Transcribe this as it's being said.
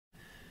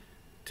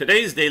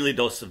Today's Daily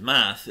Dose of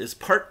Math is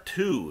part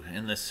 2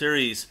 in the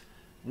series,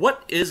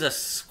 What is a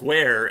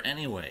Square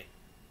Anyway?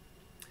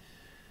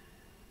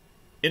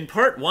 In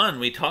part 1,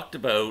 we talked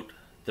about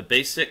the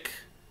basic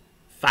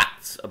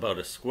facts about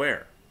a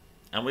square,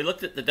 and we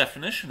looked at the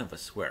definition of a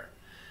square.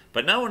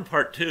 But now in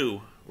part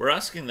 2, we're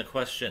asking the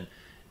question,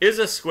 is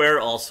a square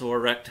also a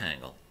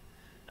rectangle?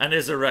 And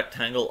is a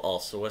rectangle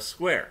also a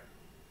square?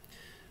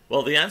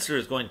 Well, the answer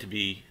is going to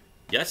be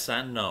yes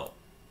and no.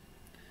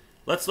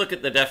 Let's look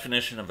at the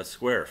definition of a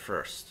square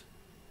first.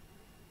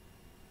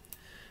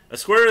 A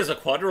square is a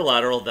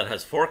quadrilateral that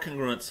has 4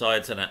 congruent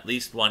sides and at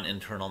least one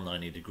internal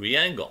 90-degree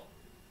angle.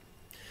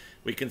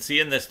 We can see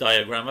in this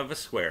diagram of a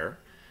square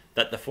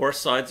that the 4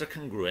 sides are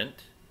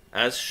congruent,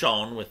 as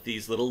shown with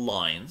these little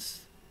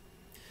lines,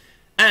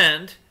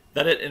 and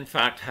that it in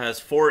fact has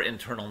 4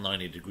 internal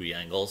 90-degree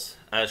angles,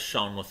 as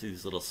shown with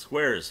these little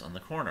squares on the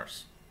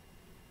corners.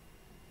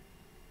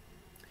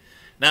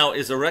 Now,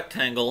 is a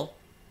rectangle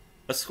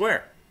a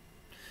square?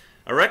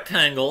 A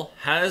rectangle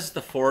has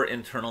the 4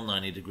 internal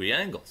 90-degree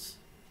angles,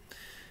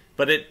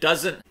 but it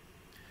doesn't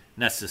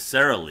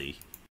necessarily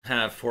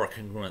have 4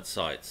 congruent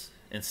sides.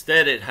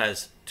 Instead, it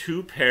has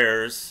 2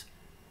 pairs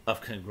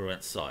of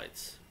congruent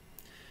sides.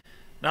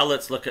 Now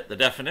let's look at the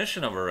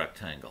definition of a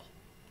rectangle.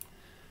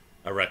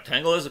 A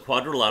rectangle is a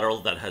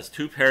quadrilateral that has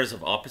 2 pairs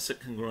of opposite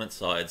congruent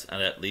sides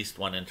and at least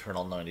one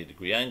internal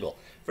 90-degree angle.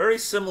 Very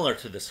similar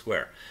to the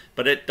square,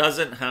 but it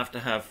doesn't have to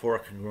have 4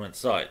 congruent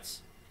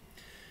sides.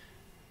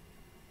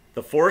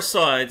 The 4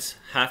 sides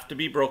have to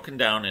be broken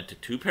down into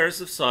 2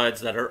 pairs of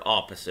sides that are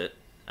opposite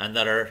and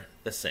that are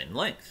the same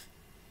length.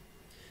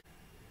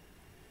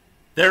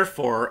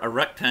 Therefore, a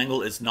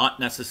rectangle is not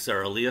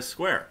necessarily a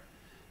square,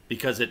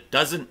 because it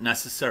doesn't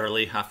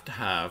necessarily have to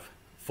have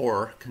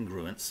 4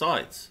 congruent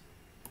sides.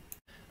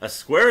 A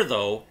square,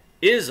 though,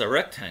 is a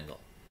rectangle,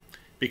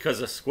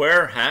 because a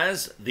square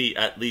has the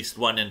at least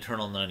one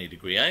internal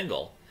 90-degree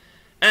angle,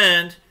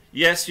 and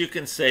yes, you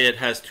can say it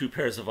has 2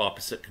 pairs of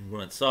opposite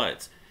congruent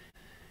sides.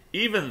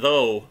 Even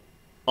though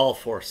all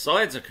 4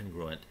 sides are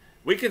congruent,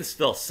 we can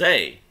still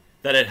say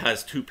that it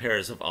has 2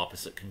 pairs of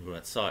opposite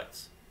congruent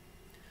sides.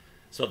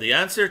 So the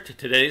answer to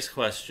today's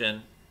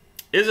question,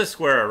 is a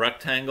square a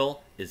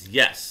rectangle, is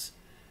yes.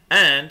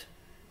 And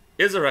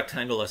is a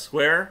rectangle a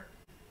square?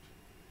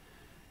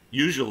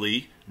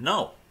 Usually,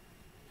 no.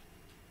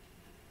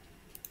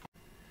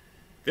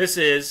 This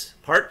is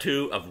part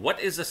 2 of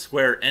What is a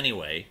Square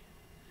Anyway?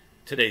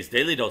 Today's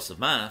Daily Dose of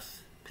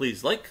Math.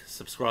 Please like,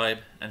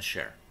 subscribe, and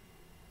share.